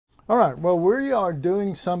All right, well, we are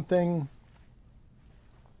doing something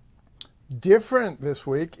different this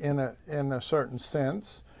week in a certain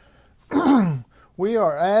sense. We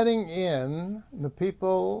are adding in the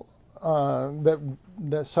people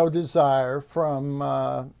that so desire from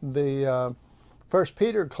the First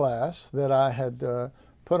Peter class that I had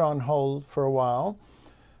put on hold for a while.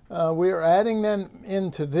 We are adding them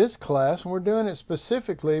into this class, and we're doing it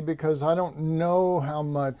specifically because I don't know how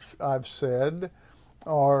much I've said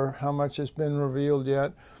or how much has been revealed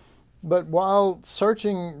yet. But while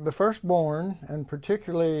searching the Firstborn, and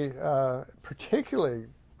particularly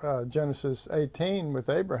Genesis 18 with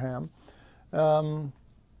Abraham,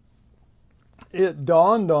 it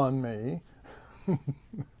dawned on me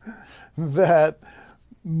that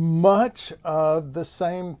much of the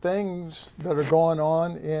same things that are going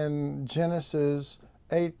on in Genesis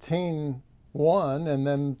 18:1 and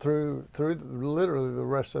then through literally the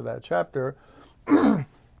rest of that chapter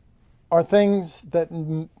are things that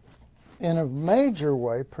in a major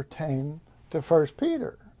way pertain to First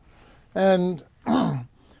Peter. And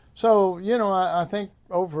so, I think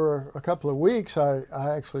over a couple of weeks I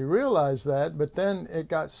actually realized that, but then it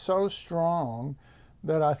got so strong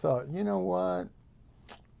that I thought, you know what?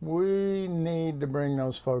 We need to bring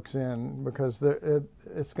those folks in because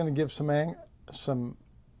it's going to give some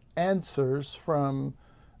answers from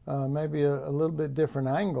maybe a little bit different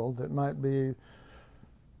angle that might be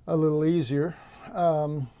a little easier.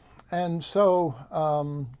 And so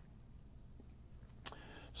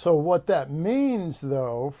what that means,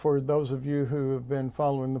 though, for those of you who have been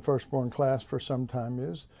following the Firstborn class for some time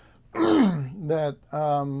is that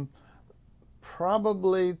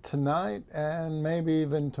probably tonight and maybe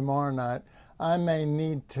even tomorrow night, I may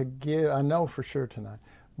need to give, I know for sure tonight,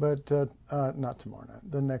 but not tomorrow night,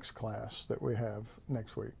 the next class that we have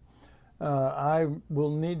next week. I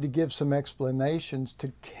will need to give some explanations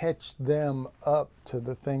to catch them up to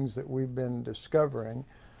the things that we've been discovering.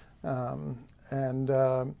 So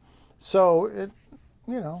it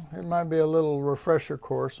might be a little refresher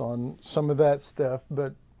course on some of that stuff,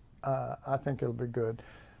 but I think it'll be good.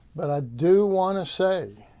 But I do want to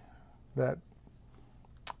say that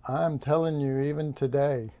I'm telling you, even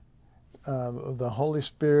today, the Holy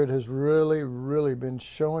Spirit has really, really been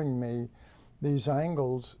showing me these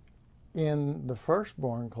angles in the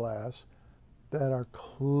Firstborn class that are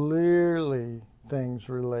clearly things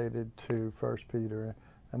related to First Peter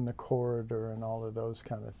and the corridor and all of those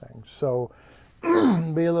kind of things. So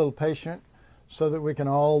be a little patient so that we can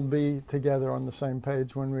all be together on the same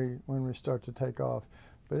page when we start to take off.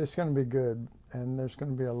 But it's going to be good, and there's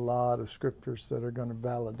going to be a lot of scriptures that are going to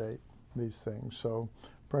validate these things. So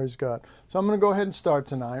praise God. So I'm going to go ahead and start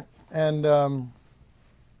tonight. And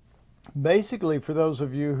basically, for those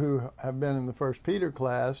of you who have been in the First Peter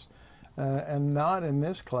class and not in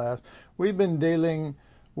this class, we've been dealing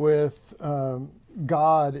with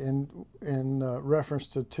God in reference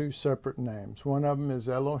to two separate names. One of them is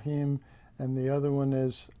Elohim, and the other one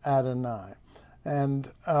is Adonai.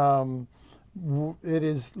 And it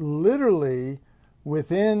is literally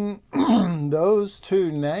within those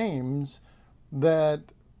two names that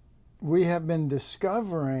we have been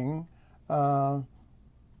discovering some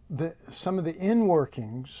of the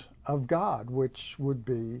inworkings of God, which would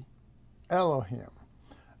be Elohim.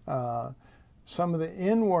 Some of the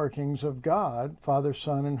inworkings of God, Father,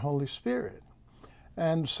 Son, and Holy Spirit.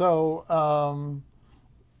 And so,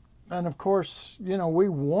 and of course, we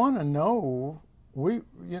want to know, we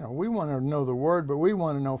want to know the Word, but we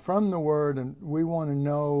want to know from the Word, and we want to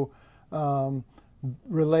know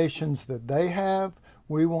relations that they have.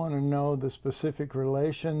 We want to know the specific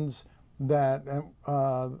relations that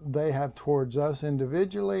they have towards us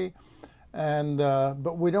individually, and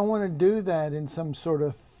but we don't want to do that in some sort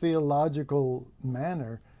of theological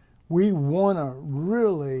manner. We want to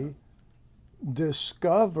really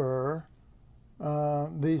discover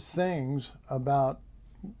these things about,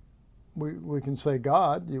 we can say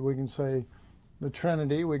God, we can say the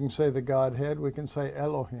Trinity, we can say the Godhead, we can say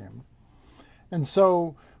Elohim. And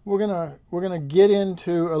so we're gonna get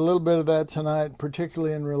into a little bit of that tonight,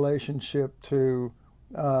 particularly in relationship to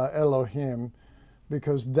Elohim,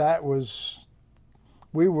 because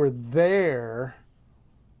we were there,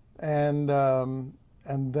 and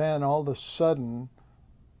then all of a sudden,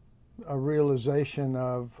 a realization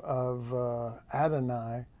of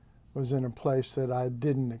Adonai was in a place that I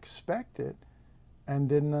didn't expect it and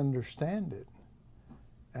didn't understand it,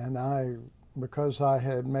 and because I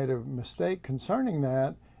had made a mistake concerning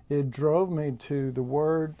that, it drove me to the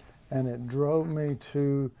Word, and it drove me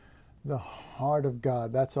to the heart of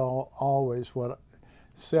God. That's always what.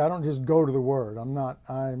 See, I don't just go to the Word.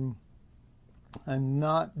 I'm and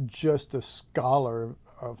not just a scholar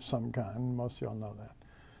of some kind. Most of y'all know that.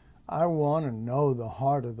 I want to know the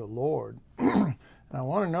heart of the Lord. And I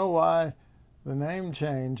want to know why the name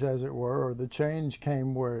change, as it were, or the change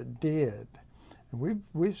came where it did. And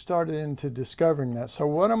we've started into discovering that. So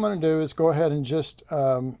what I'm going to do is go ahead and just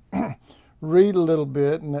read a little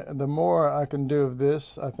bit. And the more I can do of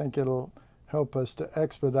this, I think it'll help us to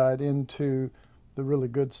expedite into the really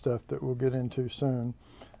good stuff that we'll get into soon.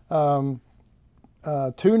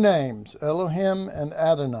 Two names, Elohim and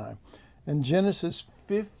Adonai. In Genesis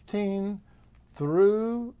 15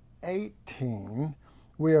 through 18,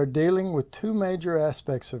 we are dealing with two major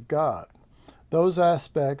aspects of God. Those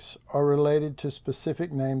aspects are related to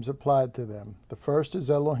specific names applied to them. The first is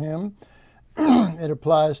Elohim. It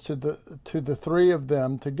applies to the three of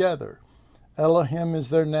them together. Elohim is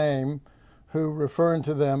their name, who referring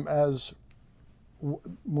to them as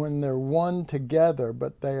when they're one together,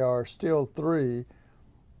 but they are still three.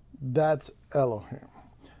 That's Elohim.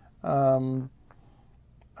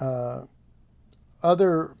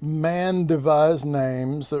 Other man-devised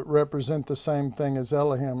names that represent the same thing as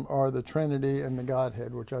Elohim are the Trinity and the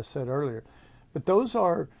Godhead, which I said earlier. But those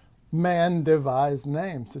are man-devised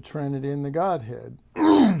names, the Trinity and the Godhead.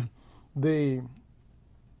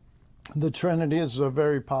 The Trinity is a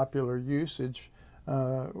very popular usage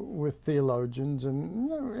with theologians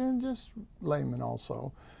and just laymen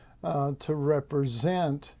also, to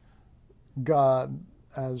represent God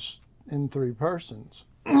as in three persons.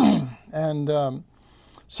 And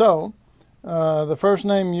so the first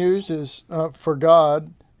name used is for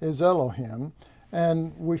God is Elohim.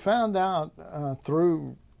 And we found out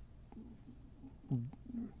through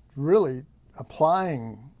really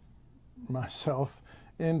applying myself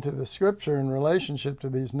into the scripture in relationship to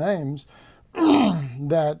these names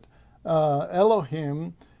that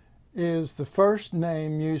Elohim is the first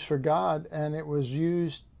name used for God, and it was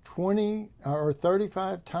used 20 or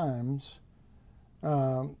 35 times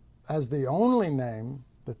as the only name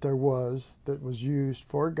that there was that was used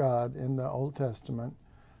for God in the Old Testament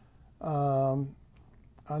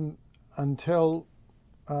until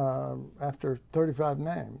after 35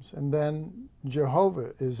 names. And then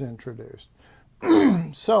Jehovah is introduced.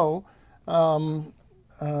 So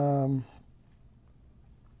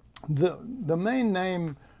the main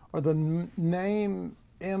name or the name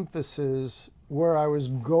emphasis where I was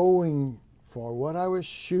going for, what I was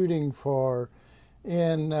shooting for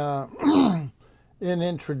in in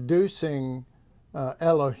introducing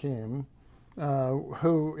Elohim,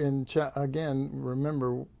 who again,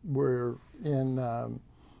 remember we're in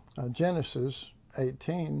Genesis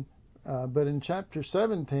 18, but in chapter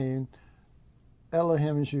 17,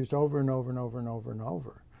 Elohim is used over and over and over and over and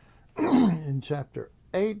over. In chapter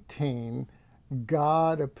 18,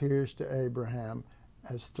 God appears to Abraham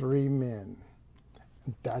as three men.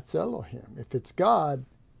 And that's Elohim. If it's God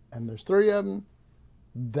and there's three of them,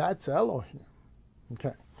 that's Elohim.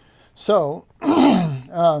 Okay. So,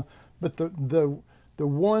 but the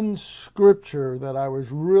one scripture that I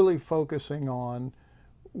was really focusing on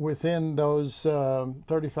within those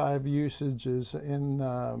 35 usages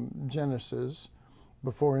in Genesis,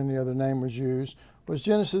 before any other name was used, was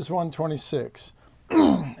Genesis 1:26.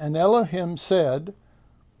 And Elohim said,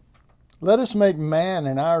 "Let us make man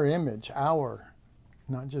in our image," our,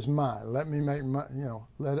 not just my. Let me make my,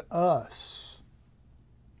 let us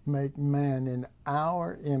make man in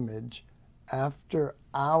our image, after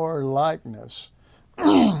our likeness,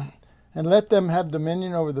 and let them have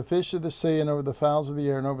dominion over the fish of the sea, and over the fowls of the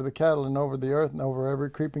air, and over the cattle, and over the earth, and over every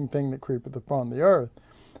creeping thing that creepeth upon the earth.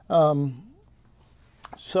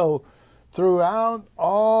 So throughout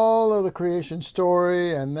all of the creation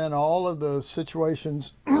story, and then all of the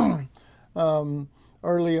situations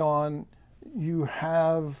early on, you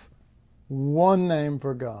have one name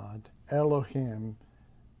for God, Elohim,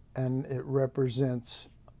 and it represents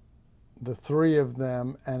the three of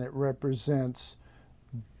them, and it represents,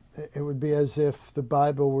 it would be as if the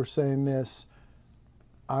Bible were saying this: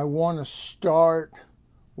 I want to start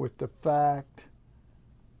with the fact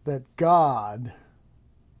that God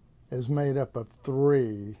is made up of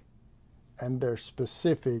three, and they're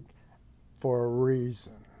specific for a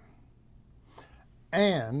reason.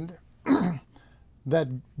 And that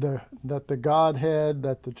the Godhead,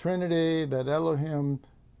 that the Trinity, that Elohim,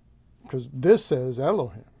 because this says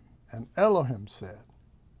Elohim, and Elohim said,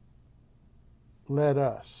 "Let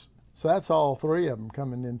us." So that's all three of them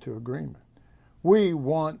coming into agreement. We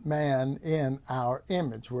want man in our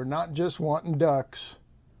image. We're not just wanting ducks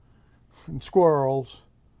and squirrels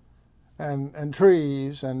and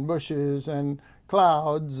trees and bushes and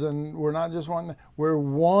clouds, and we're not just wanting, we're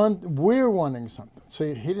wanting something.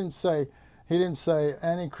 See, he didn't say He didn't say,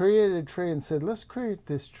 and he created a tree and said, let's create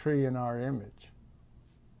this tree in our image.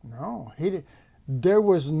 No, he did. There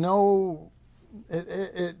was no,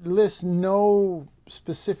 it lists no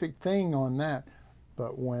specific thing on that.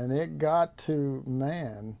 But when it got to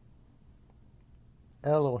man,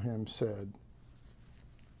 Elohim said,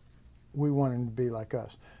 we want him to be like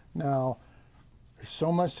us. Now, there's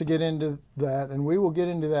so much to get into that, and we will get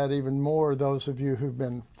into that even more, those of you who've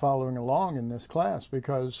been following along in this class,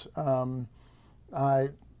 because I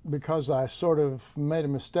sort of made a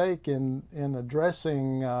mistake in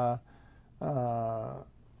addressing the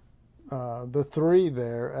three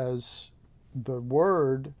there as the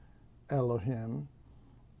word Elohim.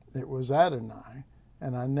 It was Adonai,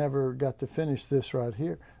 and I never got to finish this right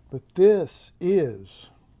here. But this is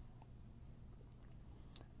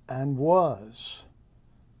and was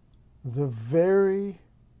the very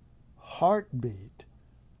heartbeat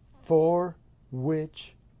for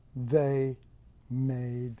which they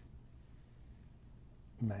made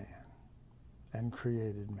man and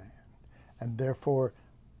created man. And therefore,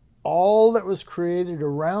 all that was created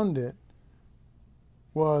around it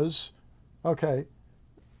was, okay,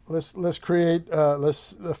 let's create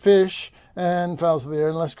a fish and fowls of the air,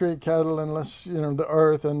 and let's create cattle, and let's, the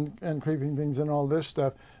earth and creeping things and all this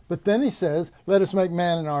stuff. But then he says, let us make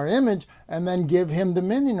man in our image, and then give him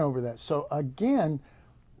dominion over that. So again,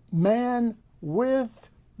 man with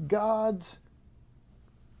God's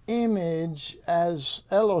image as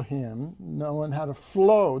Elohim, knowing how to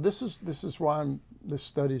flow. This is why this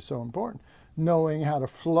study is so important. Knowing how to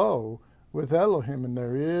flow with Elohim, and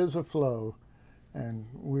there is a flow. And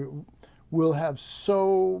we'll have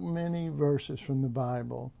so many verses from the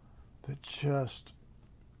Bible that just,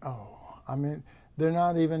 they're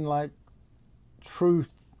not even like truth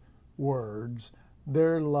words.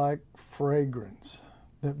 They're like fragrance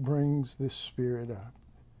that brings this Spirit up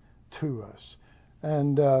to us.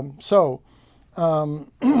 And so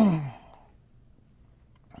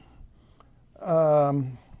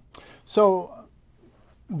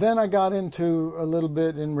then I got into a little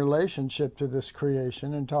bit in relationship to this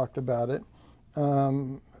creation and talked about it.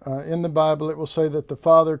 In the Bible, it will say that the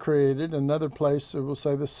Father created. Another place, it will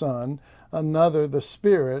say the Son. Another, the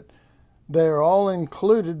Spirit. They are all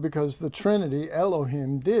included because the Trinity,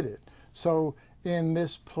 Elohim, did it. So in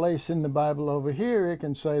this place in the Bible over here, it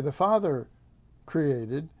can say the Father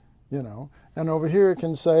created, and over here it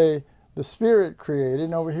can say the Spirit created,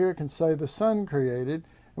 and over here it can say the Son created.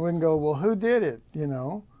 And we can go, well, who did it,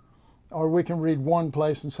 Or we can read one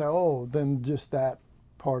place and say, oh, then just that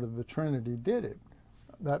part of the Trinity did it.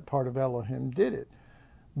 That part of Elohim did it.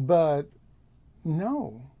 But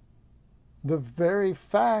no, the very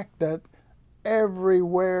fact that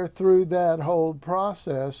everywhere through that whole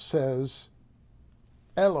process says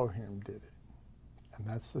Elohim did it. And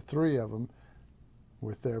that's the three of them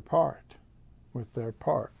with their part.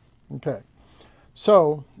 Okay.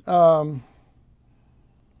 So,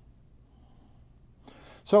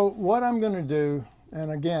 So what I'm going to do,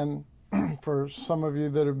 and again, for some of you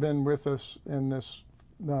that have been with us in this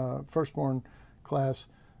Firstborn class,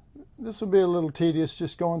 this will be a little tedious,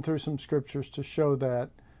 just going through some scriptures to show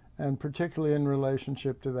that, and particularly in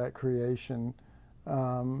relationship to that creation.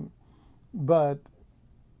 But,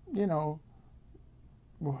 who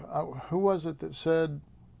was it that said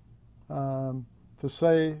to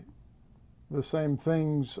say the same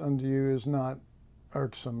things unto you is not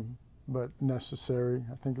irksome, but necessary?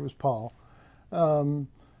 I think it was Paul.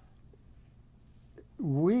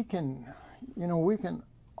 We can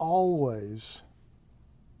always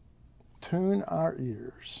tune our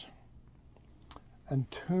ears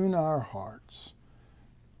and tune our hearts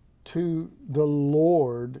to the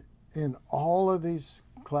Lord in all of these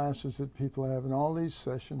classes that people have and all these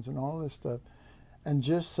sessions and all this stuff, and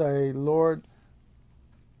just say, Lord,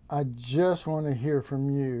 I just want to hear from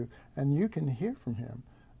you, and you can hear from him.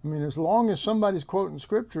 I mean, as long as somebody's quoting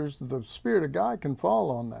scriptures, the Spirit of God can fall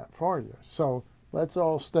on that for you. So let's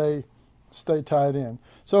all stay tied in.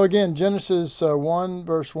 So again, Genesis 1,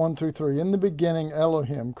 verse 1 through 3. In the beginning,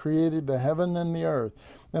 Elohim created the heaven and the earth.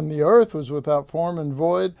 And the earth was without form and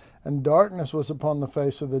void, and darkness was upon the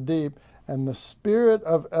face of the deep. And the Spirit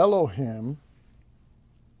of Elohim,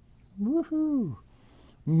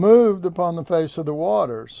 moved upon the face of the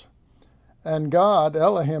waters. And God,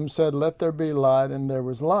 Elohim, said, let there be light, and there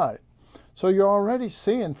was light. So you're already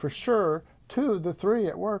seeing for sure 2 of the 3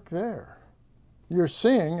 at work there. You're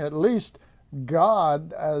seeing at least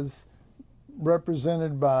God as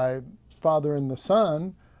represented by Father and the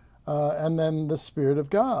Son, and then the Spirit of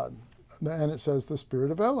God. And it says the Spirit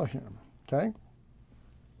of Elohim. Okay?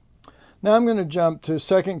 Now I'm going to jump to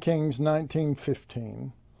 2 Kings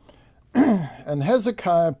 19:15. And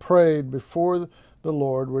Hezekiah prayed before the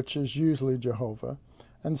Lord, which is usually Jehovah,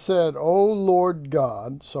 and said, O Lord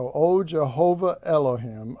God, so O Jehovah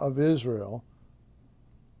Elohim of Israel,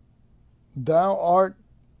 thou art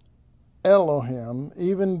Elohim,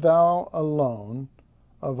 even thou alone,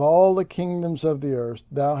 of all the kingdoms of the earth,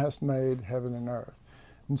 thou hast made heaven and earth.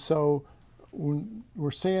 And so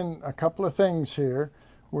we're seeing a couple of things here.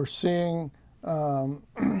 We're seeing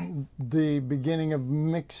the beginning of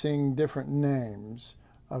mixing different names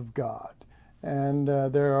of God. And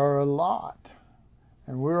there are a lot.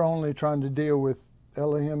 And we're only trying to deal with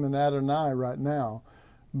Elohim and Adonai right now.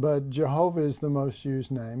 But Jehovah is the most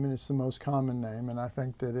used name, and it's the most common name. And I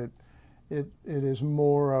think that it is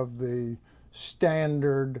more of the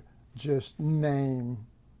standard just name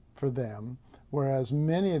for them. Whereas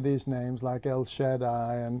many of these names, like El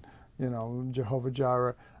Shaddai and Jehovah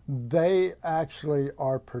Jireh, they actually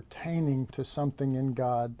are pertaining to something in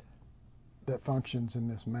God that functions in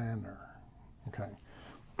this manner. Okay.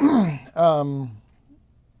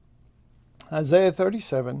 Isaiah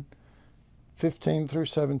 37, 15 through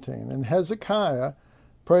 17. And Hezekiah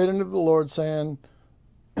prayed unto the Lord, saying,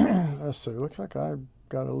 let's see, looks like I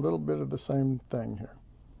got a little bit of the same thing here.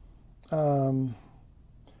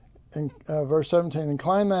 In verse 17,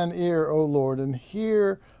 incline thine ear, O Lord, and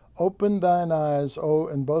hear, open thine eyes,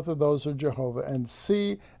 and both of those are Jehovah, and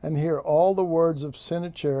see and hear all the words of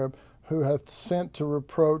Sennacherib, who hath sent to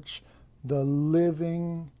reproach the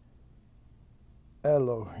living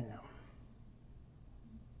Elohim.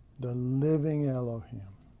 The living Elohim.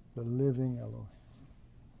 The living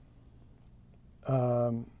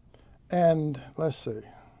Elohim. And let's see.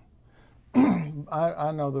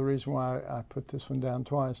 I know the reason why I put this one down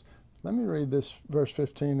twice. Let me read this verse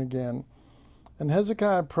 15 again. And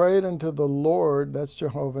Hezekiah prayed unto the Lord, that's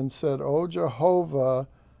Jehovah, and said, O Jehovah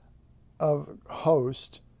of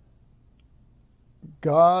hosts,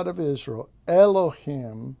 God of Israel,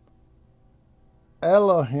 Elohim,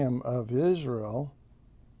 Elohim of Israel,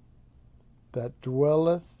 that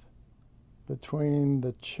dwelleth between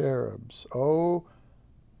the cherubs. O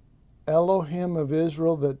Elohim of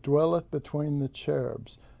Israel, that dwelleth between the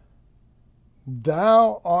cherubs.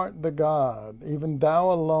 Thou art the God, even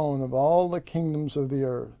thou alone, of all the kingdoms of the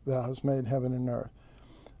earth. Thou hast made heaven and earth.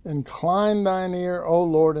 Incline thine ear, O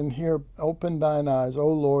Lord, and hear, open thine eyes, O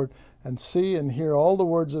Lord, and see and hear all the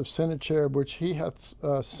words of Sennacherib, which he hath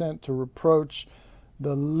sent to reproach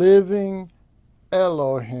the living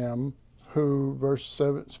Elohim, who, verse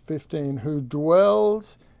 15, who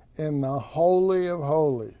dwells in the Holy of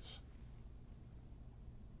Holies.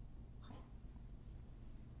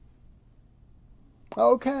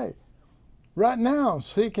 Okay, right now,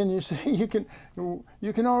 see, can you see? You can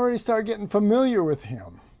already start getting familiar with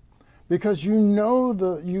him, because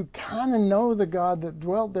you kind of know the God that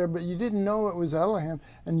dwelt there, but you didn't know it was Elohim,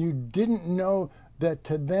 and you didn't know that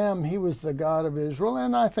to them he was the God of Israel.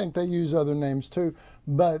 And I think they use other names too,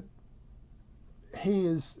 but he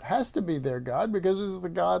has to be their God because he's the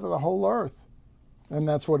God of the whole earth, and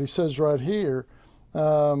that's what he says right here.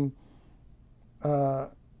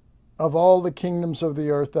 Of all the kingdoms of the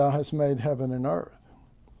earth, thou hast made heaven and earth.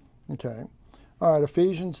 Okay. All right,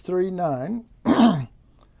 Ephesians 3:9.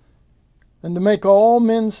 And to make all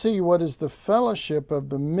men see what is the fellowship of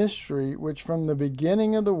the mystery which from the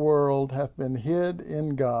beginning of the world hath been hid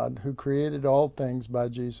in God, who created all things by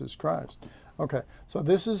Jesus Christ. Okay, so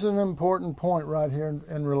this is an important point right here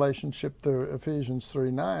in relationship to Ephesians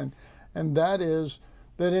 3:9, and that is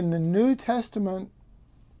that in the New Testament,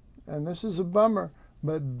 and this is a bummer,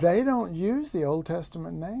 but they don't use the Old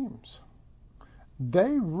Testament names.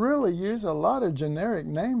 They really use a lot of generic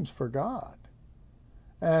names for God.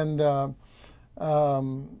 And that's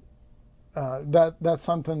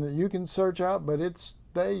something that you can search out, but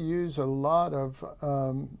they use a lot of,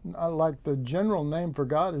 like the general name for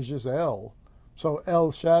God is just El. So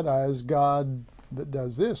El Shaddai is God that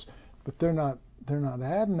does this, but they're not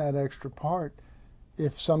adding that extra part.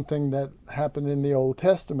 If something that happened in the Old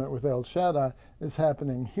Testament with El Shaddai is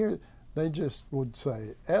happening here, they just would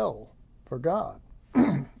say El for God.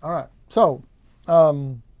 All right. So,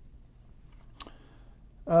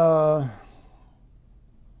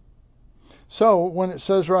 so when it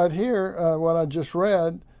says right here, what I just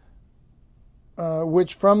read,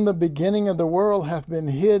 which from the beginning of the world hath been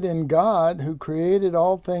hid in God, who created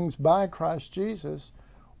all things by Christ Jesus.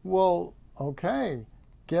 Well, okay,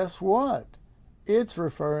 guess what? It's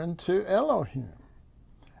referring to Elohim.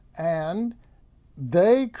 And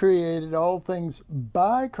they created all things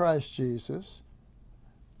by Christ Jesus,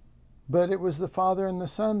 but it was the Father and the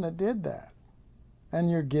Son that did that. And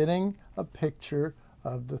you're getting a picture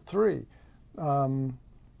of the three.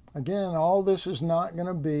 Again, all this is not going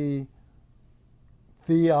to be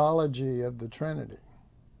theology of the Trinity.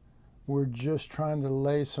 We're just trying to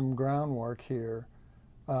lay some groundwork here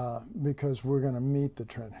because we're going to meet the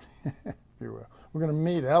Trinity, if you will. We're going to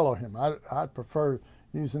meet Elohim. I prefer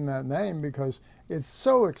using that name because it's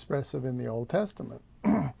so expressive in the Old Testament.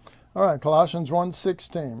 All right, Colossians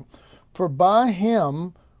 1:16. For by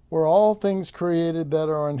him were all things created that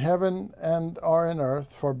are in heaven and are in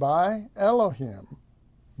earth, for by Elohim.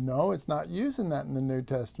 No, it's not using that in the New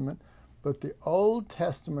Testament, but the Old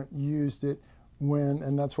Testament used it when,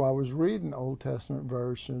 and that's why I was reading Old Testament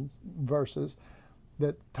verses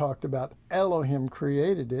that talked about Elohim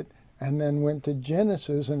created it, and then went to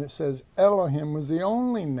Genesis, and it says Elohim was the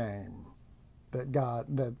only name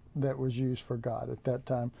that was used for God at that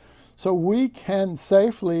time. So we can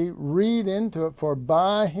safely read into it, for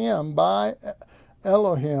by him, by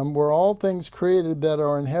Elohim, were all things created that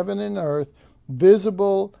are in heaven and earth,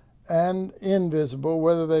 visible and invisible,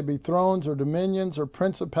 whether they be thrones or dominions or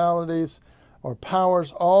principalities or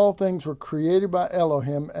powers. All things were created by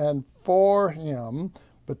Elohim and for him,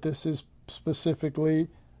 but this is specifically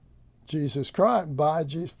Jesus Christ,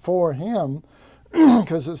 for him,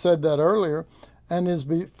 because it said that earlier, and is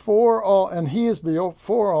before all, and he is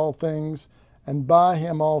before all things, and by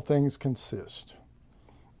him all things consist.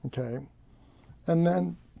 Okay, and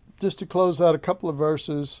then just to close out a couple of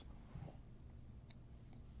verses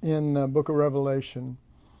in the book of Revelation,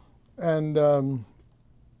 and the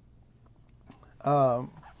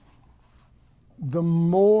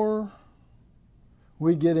more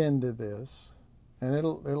we get into this, and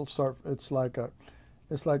it'll start.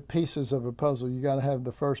 It's like pieces of a puzzle. You got to have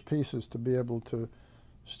the first pieces to be able to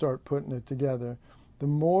start putting it together. The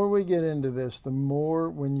more we get into this, the more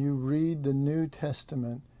when you read the New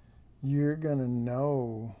Testament, you're going to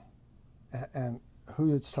know and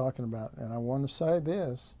who it's talking about. And I want to say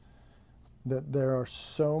this, that there are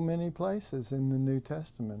so many places in the New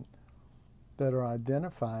Testament that are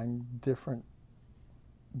identifying different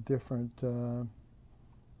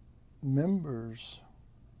members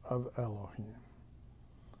of Elohim.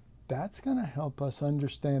 That's going to help us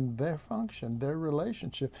understand their function, their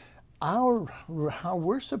relationship, how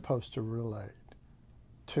we're supposed to relate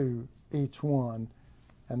to each one,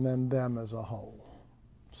 and then them as a whole.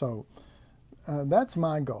 So that's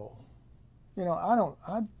my goal. You know, I don't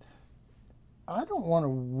want to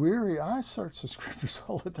weary. I search the scriptures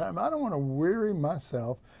all the time. I don't want to weary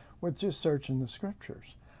myself with just searching the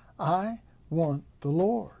scriptures. I want the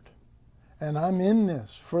Lord, and I'm in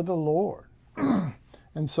this for the Lord.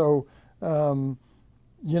 And so,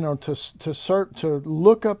 you know, to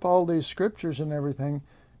look up all these scriptures and everything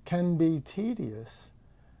can be tedious,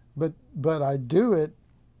 but I do it.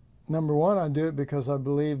 Number one, I do it because I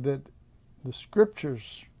believe that the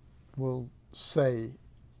scriptures will say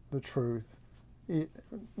the truth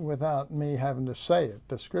without me having to say it.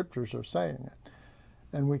 The scriptures are saying it,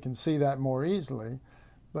 and we can see that more easily.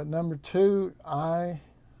 But number two, I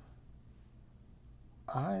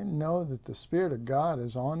know that the Spirit of God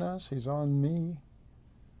is on us. He's on me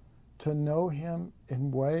to know him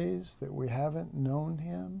in ways that we haven't known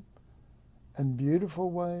him, in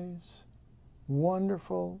beautiful ways,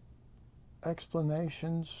 wonderful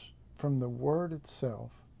explanations from the Word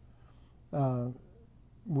itself,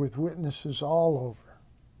 with witnesses all over.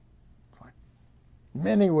 It's like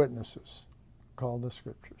many witnesses call the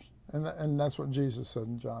Scriptures. And that's what Jesus said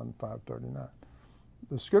in John 5:39.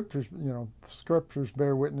 The Scriptures, you know, the Scriptures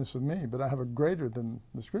bear witness of me, but I have a greater than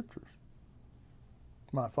the Scriptures,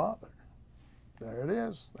 my Father. There it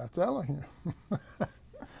is. That's Elohim.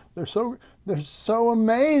 They're so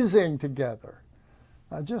amazing together.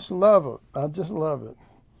 I just love it. I just love it.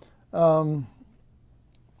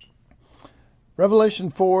 Revelation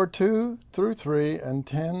 4:2-3 and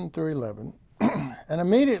 10-11. And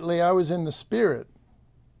immediately I was in the Spirit,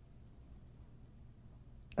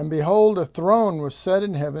 and behold, a throne was set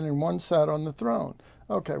in heaven, and one sat on the throne.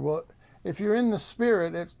 Okay, well, if you're in the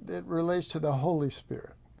Spirit, it relates to the Holy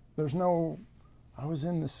Spirit. There's no, I was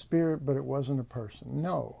in the Spirit, but it wasn't a person.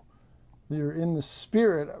 No. You're in the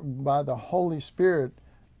Spirit by the Holy Spirit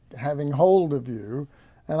having hold of you.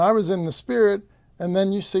 And I was in the Spirit, and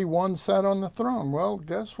then you see one sat on the throne. Well,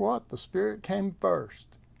 guess what? The Spirit came first.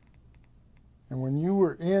 And when you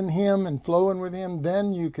were in Him and flowing with Him,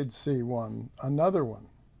 then you could see another one.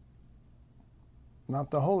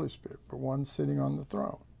 Not the Holy Spirit, but one sitting on the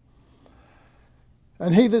throne.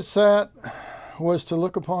 And he that sat was to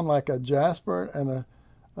look upon like a jasper and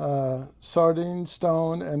a sardine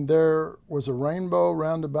stone, and there was a rainbow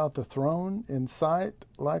round about the throne in sight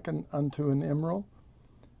like unto an emerald.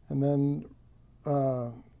 And then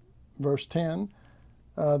verse 10,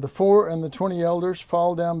 The 24 elders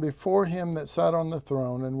fall down before him that sat on the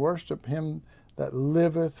throne and worship him that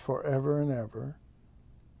liveth forever and ever.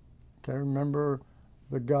 Okay, remember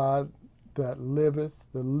the God that liveth,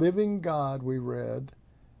 the living God we read,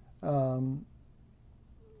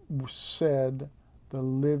 said the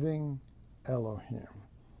living Elohim.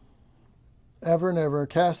 Ever and ever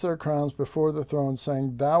cast their crowns before the throne,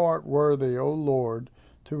 saying, Thou art worthy, O Lord,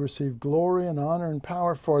 to receive glory and honor and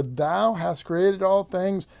power, for thou hast created all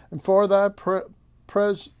things, and for thy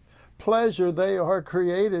pleasure they are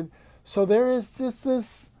created. So there is just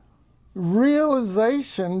this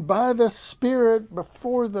realization by the Spirit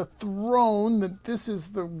before the throne that this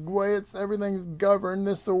is the way everything's governed,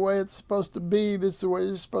 this is the way it's supposed to be, this is the way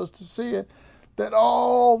you're supposed to see it, that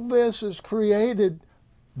all this is created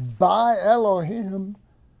by Elohim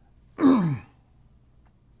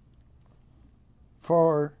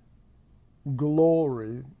for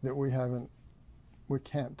glory that we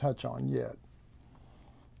can't touch on yet.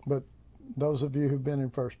 But those of you who've been in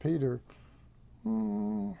 1 Peter,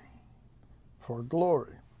 for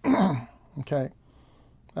glory. Okay.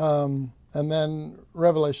 And then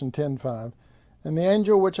Revelation 10:5. And the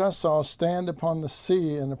angel which I saw stand upon the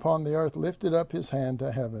sea and upon the earth lifted up his hand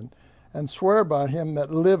to heaven and swear by him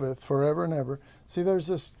that liveth forever and ever. See, there's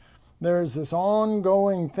this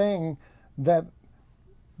ongoing thing that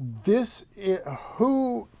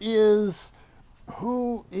who is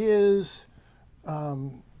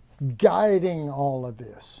guiding all of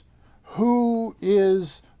this? Who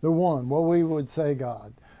is the one? Well, we would say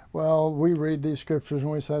God. Well, we read these scriptures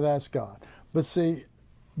and we say that's God. But see,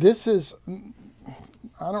 this is,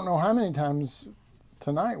 I don't know how many times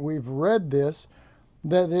tonight we've read this,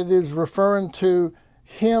 that it is referring to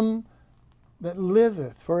him that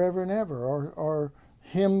liveth forever and ever, or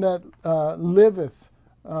him that liveth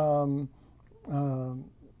from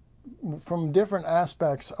different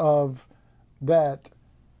aspects of that.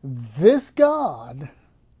 This God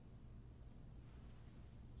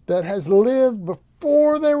that has lived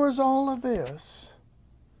before there was all of this,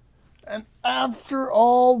 and after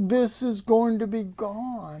all this is going to be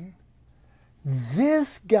gone,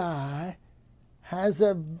 this guy has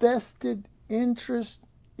a vested interest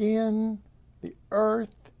in the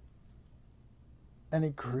earth, and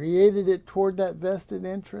he created it toward that vested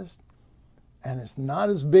interest, and it's not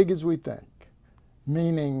as big as we think.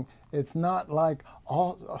 Meaning, it's not like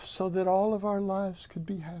so that all of our lives could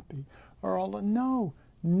be happy, or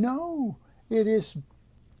no, it is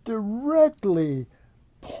directly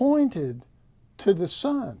pointed to the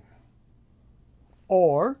Son,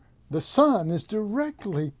 or the Son is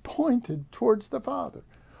directly pointed towards the Father,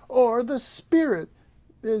 or the Spirit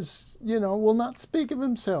is, will not speak of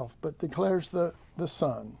himself, but declares the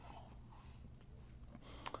Son.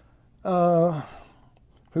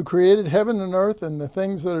 Who created heaven and earth and the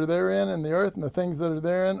things that are therein, and the earth and the things that are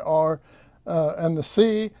therein are, and the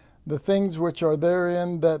sea, the things which are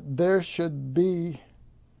therein, that there should be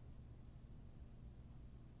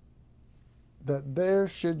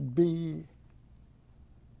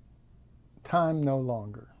time no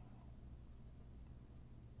longer.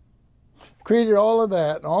 Created all of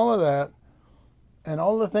that, and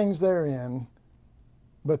all the things therein,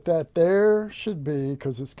 but that there should be,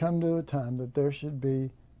 because it's come to a time, that there should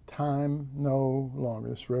be time no longer.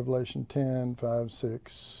 This is Revelation 10:5,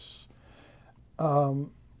 6.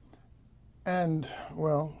 And,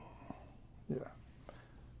 well, yeah.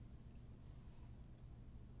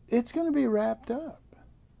 It's going to be wrapped up.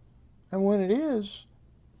 And when it is,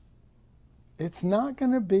 it's not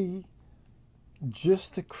going to be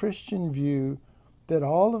just the Christian view that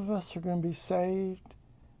all of us are going to be saved,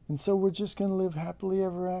 and so we're just going to live happily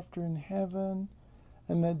ever after in heaven,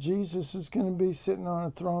 and that Jesus is going to be sitting on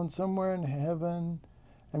a throne somewhere in heaven,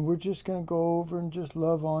 and we're just going to go over and just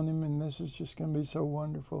love on him, and this is just going to be so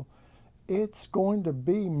wonderful. It's going to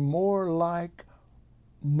be more like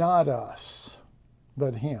not us,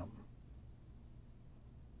 but him.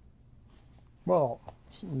 Well,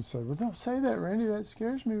 you say, well, don't say that, Randy. That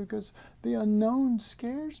scares me because the unknown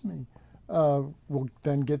scares me. Well,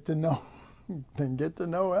 then get to know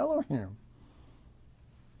Elohim.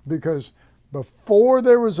 Because before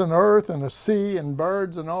there was an earth and a sea and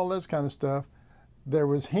birds and all this kind of stuff, there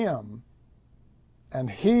was him.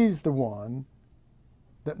 And he's the one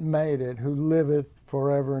that made it, who liveth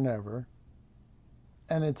forever and ever.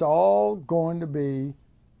 And it's all going to be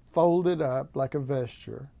folded up like a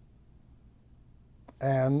vesture.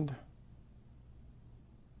 And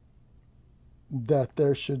that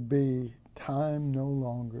there should be time no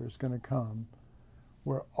longer is going to come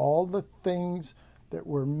where all the things that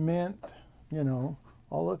were meant,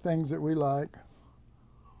 all the things that we like,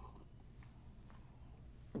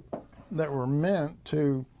 that were meant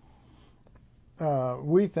to,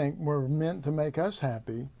 we think were meant to make us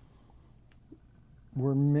happy,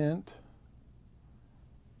 were meant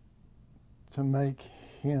to make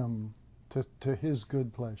him, to his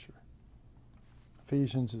good pleasure.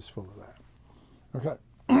 Ephesians is full of that. Okay.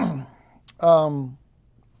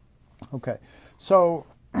 Okay. So,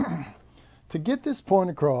 to get this point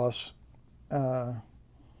across,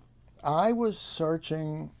 I was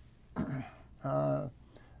searching,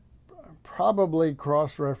 probably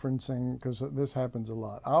cross-referencing, because this happens a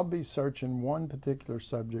lot. I'll be searching one particular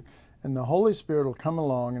subject, and the Holy Spirit will come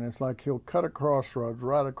along, and it's like he'll cut a crossroads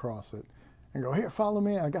right across it and go, here, follow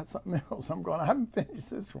me, I got something else. I'm going, I haven't finished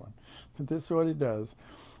this one. But this is what he does.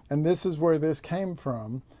 And this is where this came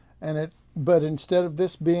from. But instead of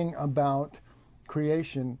this being about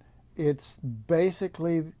creation, it's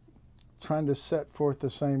basically trying to set forth the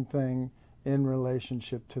same thing in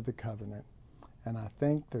relationship to the covenant. And I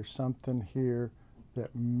think there's something here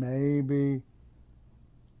that maybe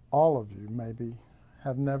all of you maybe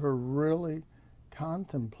have never really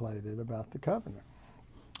contemplated about the covenant.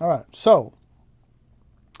 All right, so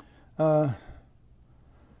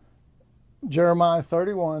Jeremiah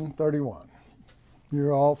 31:31.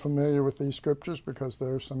 You're all familiar with these scriptures because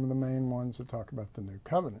they're some of the main ones that talk about the new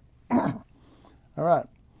covenant. All right.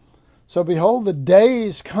 So behold, the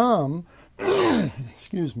days come,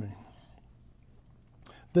 excuse me.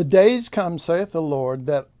 The days come, saith the Lord,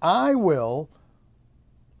 that I will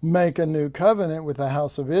make a new covenant with the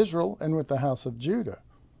house of Israel and with the house of Judah.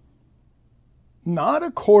 Not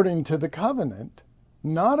according to the covenant,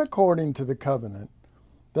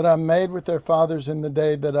 that I made with their fathers in the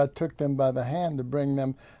day that I took them by the hand to bring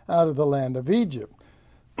them out of the land of Egypt,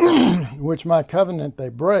 which my covenant they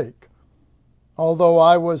break. Although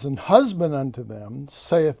I was an husband unto them,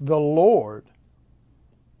 saith the Lord.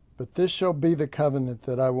 But this shall be the covenant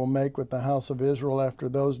that I will make with the house of Israel after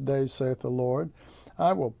those days, saith the Lord.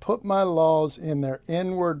 I will put my laws in their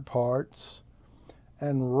inward parts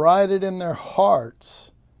and write it in their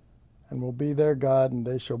hearts, and will be their God, and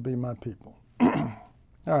they shall be my people.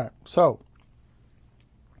 All right, so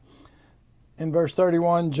in verse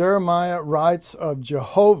 31, Jeremiah writes of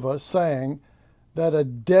Jehovah, saying that a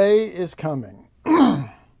day is coming.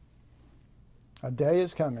 A day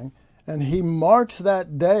is coming, and he marks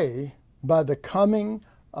that day by the coming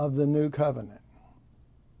of the new covenant.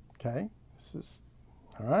 Okay, this is,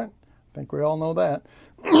 all right, I think we all know that.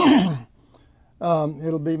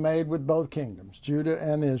 It'll be made with both kingdoms, Judah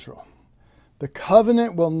and Israel. The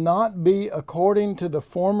covenant will not be according to the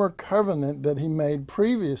former covenant that he made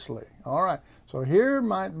previously. All right, so here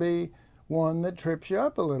might be one that trips you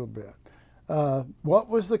up a little bit. What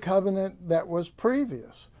was the covenant that was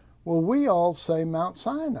previous? Well, we all say Mount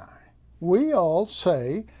Sinai. We all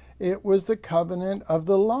say it was the covenant of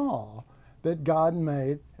the law that God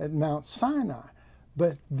made at Mount Sinai.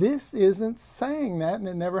 But this isn't saying that, and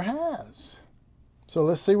it never has. So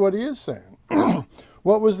let's see what he is saying.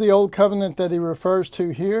 What was the old covenant that he refers to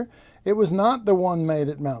here? It was not the one made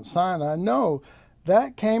at Mount Sinai. No,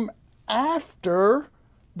 that came after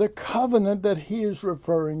the covenant that he is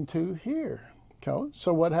referring to here. Okay?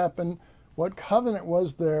 So what happened? What covenant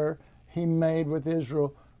was there he made with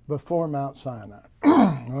Israel before Mount Sinai?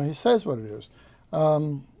 Well, he says what it is.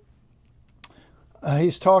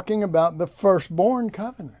 He's talking about the firstborn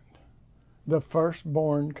covenant. The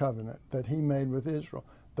firstborn covenant that he made with Israel.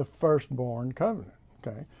 The firstborn covenant.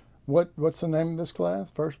 Okay, what's the name of this class?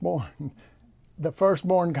 Firstborn. The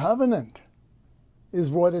firstborn covenant is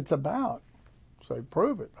what it's about. Say,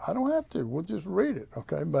 prove it. I don't have to. We'll just read it.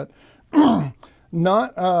 Okay, but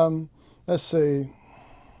not. Let's see.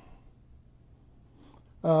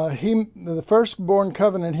 The firstborn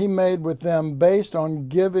covenant he made with them based on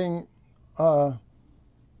giving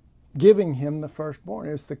him the firstborn.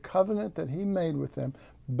 It's the covenant that he made with them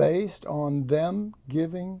based on them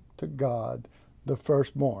giving to God the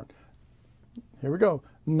firstborn. Here we go.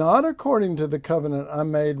 Not according to the covenant I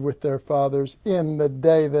made with their fathers in the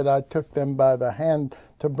day that I took them by the hand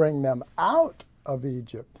to bring them out of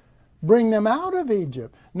Egypt. Bring them out of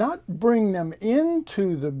Egypt, not bring them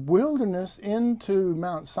into the wilderness, into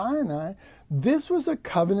Mount Sinai. This was a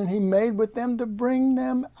covenant he made with them to bring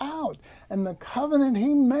them out. And the covenant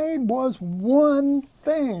he made was one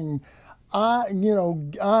thing. I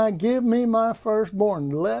give me my firstborn.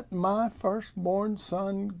 Let my firstborn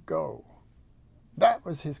son go. That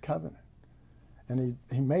was his covenant. And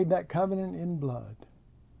he made that covenant in blood,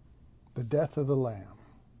 the death of the Lamb.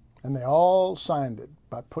 And they all signed it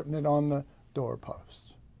by putting it on the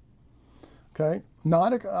doorposts. Okay? I'm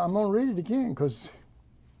going to read it again because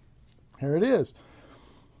here it is.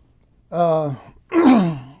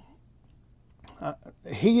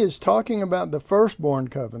 he is talking about the firstborn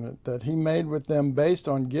covenant that he made with them based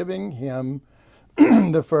on giving him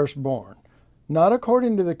the firstborn. Not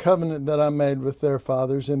according to the covenant that I made with their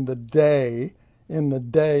fathers in the day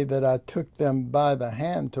that I took them by the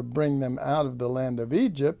hand to bring them out of the land of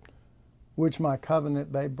Egypt, which my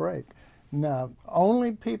covenant they break. Now,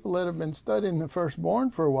 only people that have been studying the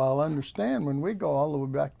firstborn for a while understand when we go all the way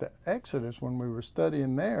back to Exodus, when we were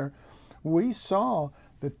studying there, we saw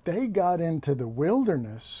that they got into the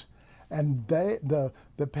wilderness and the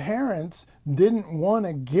parents didn't want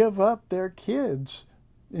to give up their kids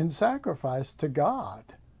in sacrifice to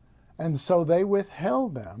God. And so they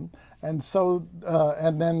withheld them. And so,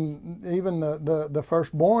 and then even the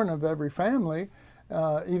firstborn of every family,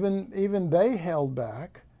 even they held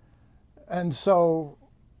back. And so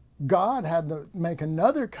God had to make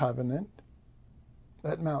another covenant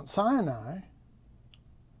at Mount Sinai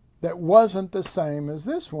that wasn't the same as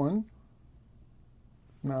this one.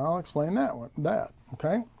 Now I'll explain that,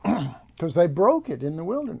 okay? Because they broke it in the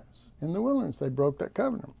wilderness. In the wilderness, they broke that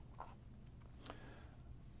covenant.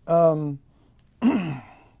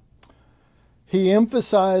 He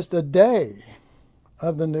emphasized a day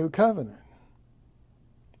of the new covenant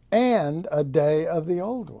and a day of the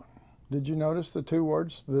old one. Did you notice the two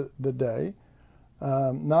words, the day?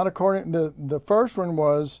 Not according, the first one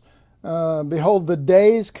was, behold, the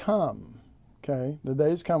days come. Okay, the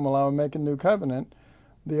days come when I will make a new covenant.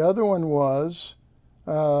 The other one was,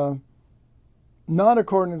 not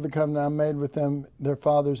according to the covenant I made with them, their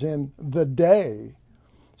fathers, in the day.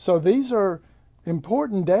 So these are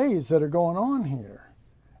important days that are going on here.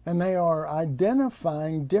 And they are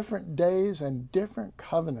identifying different days and different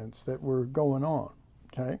covenants that were going on.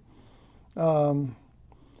 Okay?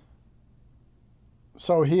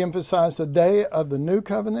 So he emphasized a day of the new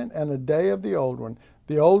covenant and a day of the old one.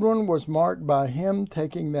 The old one was marked by him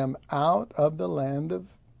taking them out of the land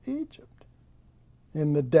of Egypt.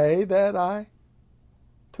 In the day that I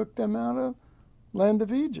took them out of land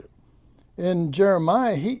of Egypt. In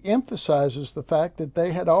Jeremiah, he emphasizes the fact that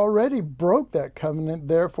they had already broke that covenant.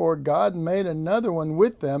 Therefore, God made another one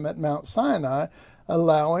with them at Mount Sinai,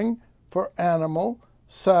 allowing for animal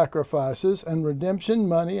sacrifices and redemption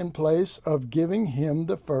money in place of giving him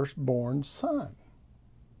the firstborn son.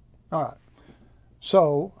 All right.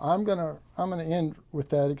 So I'm gonna end with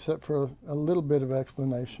that, except for a little bit of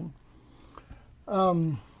explanation.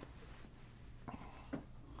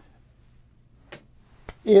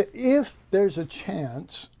 If there's a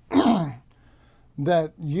chance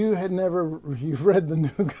that you've read the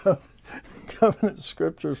New Covenant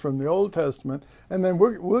scriptures from the Old Testament, and then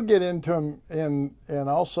we'll get into them in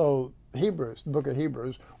also Hebrews, the book of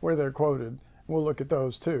Hebrews, where they're quoted. We'll look at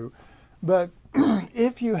those too. But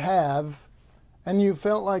if you have, and you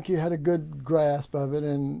felt like you had a good grasp of it,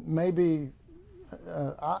 and maybe,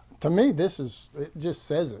 to me, it just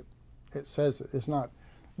says it. It says it. It's not,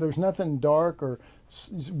 there's nothing dark or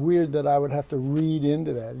weird that I would have to read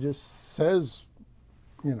into that. It just says,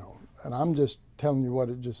 and I'm just telling you what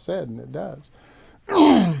it just said, and it does.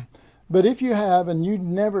 But if you have and you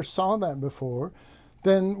never saw that before,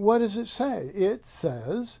 then what does it say? It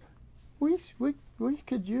says we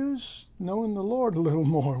could use knowing the Lord a little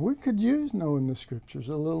more. We could use knowing the scriptures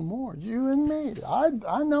a little more. You and me.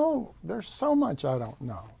 I know there's so much I don't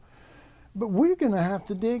know. But we're going to have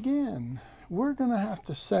to dig in. We're going to have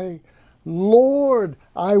to say, Lord,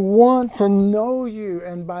 I want to know you,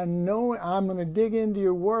 and by knowing, I'm going to dig into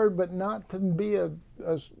your word, but not to be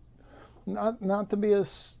not to be a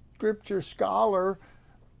scripture scholar,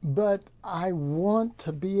 but I want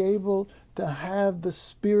to be able to have the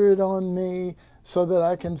Spirit on me so that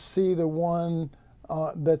I can see the one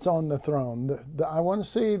that's on the throne. I want to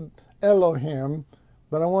see Elohim,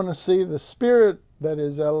 but I want to see the Spirit that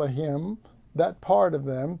is Elohim, that part of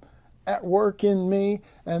them, at work in me,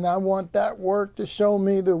 and I want that work to show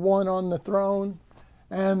me the one on the throne,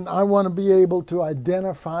 and I want to be able to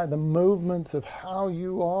identify the movements of how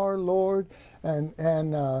you are, Lord, and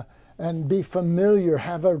be familiar,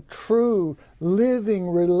 have a true living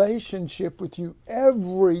relationship with you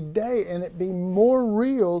every day, and it be more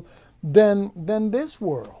real than this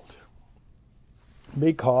world.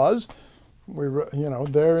 Because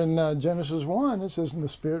there in Genesis 1, it says, and the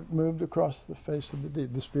Spirit moved across the face of the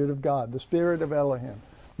deep. The Spirit of God, the Spirit of Elohim,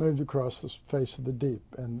 moved across the face of the deep.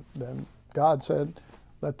 And then God said,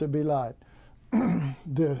 let there be light.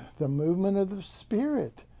 The movement of the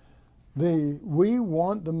Spirit. We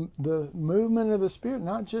want the movement of the Spirit,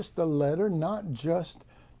 not just the letter, not just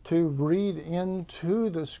to read into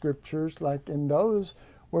the scriptures like in those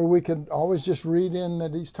where we could always just read in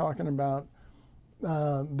that he's talking about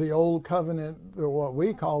the old covenant, or what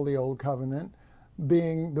we call the old covenant,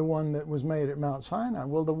 being the one that was made at Mount Sinai.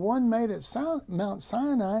 Well, the one made at Mount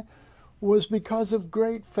Sinai was because of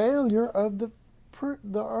great failure of the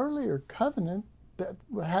earlier covenant that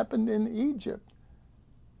happened in Egypt.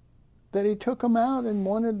 That he took them out and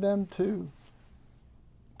wanted them to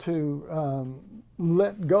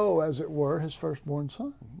let go, as it were, his firstborn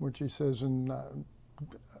son, which he says in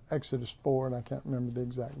Exodus 4, and I can't remember the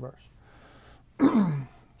exact verse.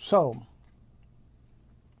 So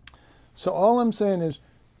all I'm saying is,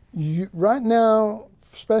 right now,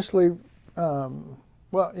 especially,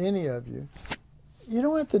 well, any of you, you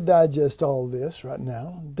don't have to digest all this right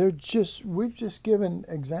now. We've just given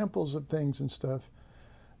examples of things and stuff.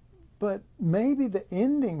 But maybe the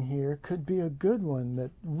ending here could be a good one that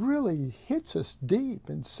really hits us deep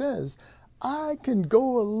and says, I can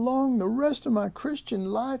go along the rest of my Christian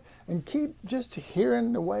life and keep just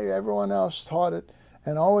hearing the way everyone else taught it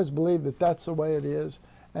and always believe that that's the way it is.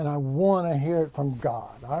 And I want to hear it from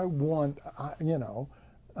God. I want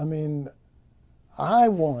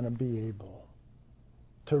to be able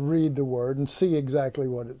to read the Word and see exactly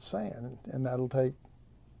what it's saying. And that'll take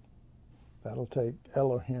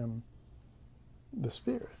Elohim, the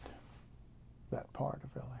Spirit, that part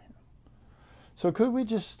of Elohim. So could we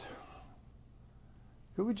just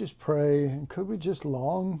pray, and could we just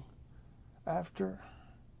long after?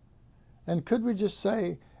 And could we just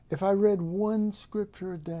say, if I read one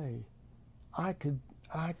scripture a day, I could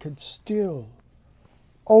still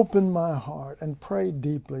open my heart and pray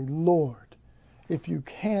deeply, Lord, if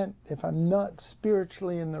I'm not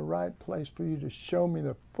spiritually in the right place for you to show me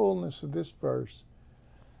the fullness of this verse,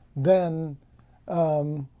 then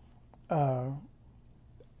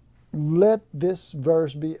let this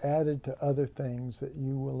verse be added to other things that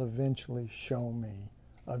you will eventually show me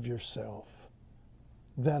of yourself,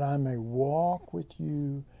 that I may walk with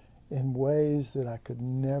you in ways that I could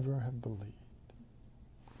never have believed.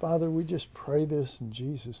 Father, we just pray this in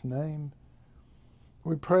Jesus' name.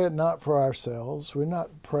 We pray it not for ourselves. We're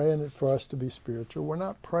not praying it for us to be spiritual. We're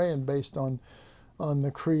not praying based on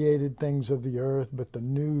the created things of the earth, but the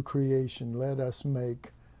new creation. Let us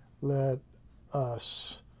make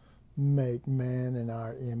man in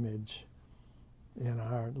our image, in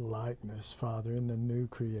our likeness, Father, in the new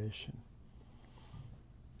creation.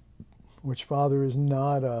 Which, Father, is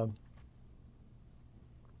not an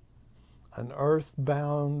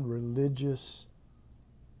earthbound religious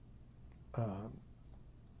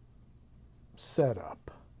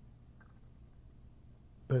setup,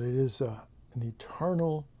 but it is an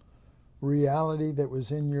eternal reality that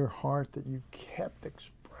was in your heart, that you kept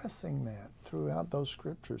expressing that throughout those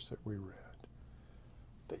scriptures that we read.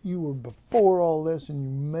 That you were before all this and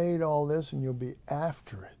you made all this and you'll be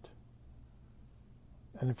after it.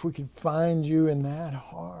 And if we could find you in that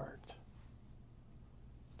heart,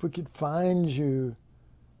 if we could find you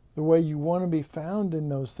the way you want to be found in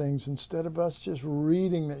those things, instead of us just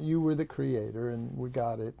reading that you were the creator and we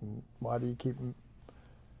got it, and why do you keep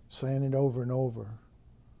saying it over and over?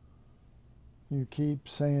 You keep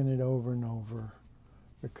saying it over and over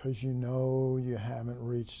because you know you haven't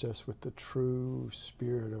reached us with the true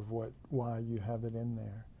spirit of why you have it in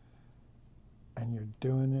there. And you're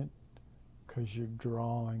doing it because you're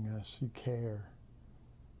drawing us. You care.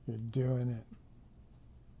 You're doing it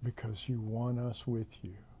because you want us with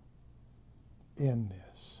you in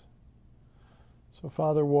this. So,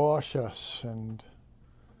 Father, wash us and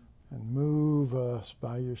move us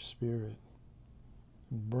by your Spirit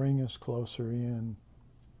and bring us closer in,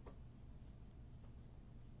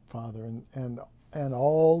 Father, and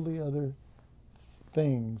all the other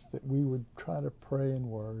things that we would try to pray in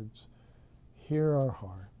words. Hear our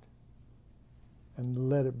heart and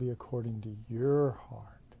let it be according to your heart,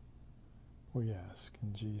 we ask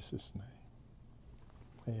in Jesus' name.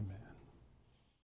 Amen.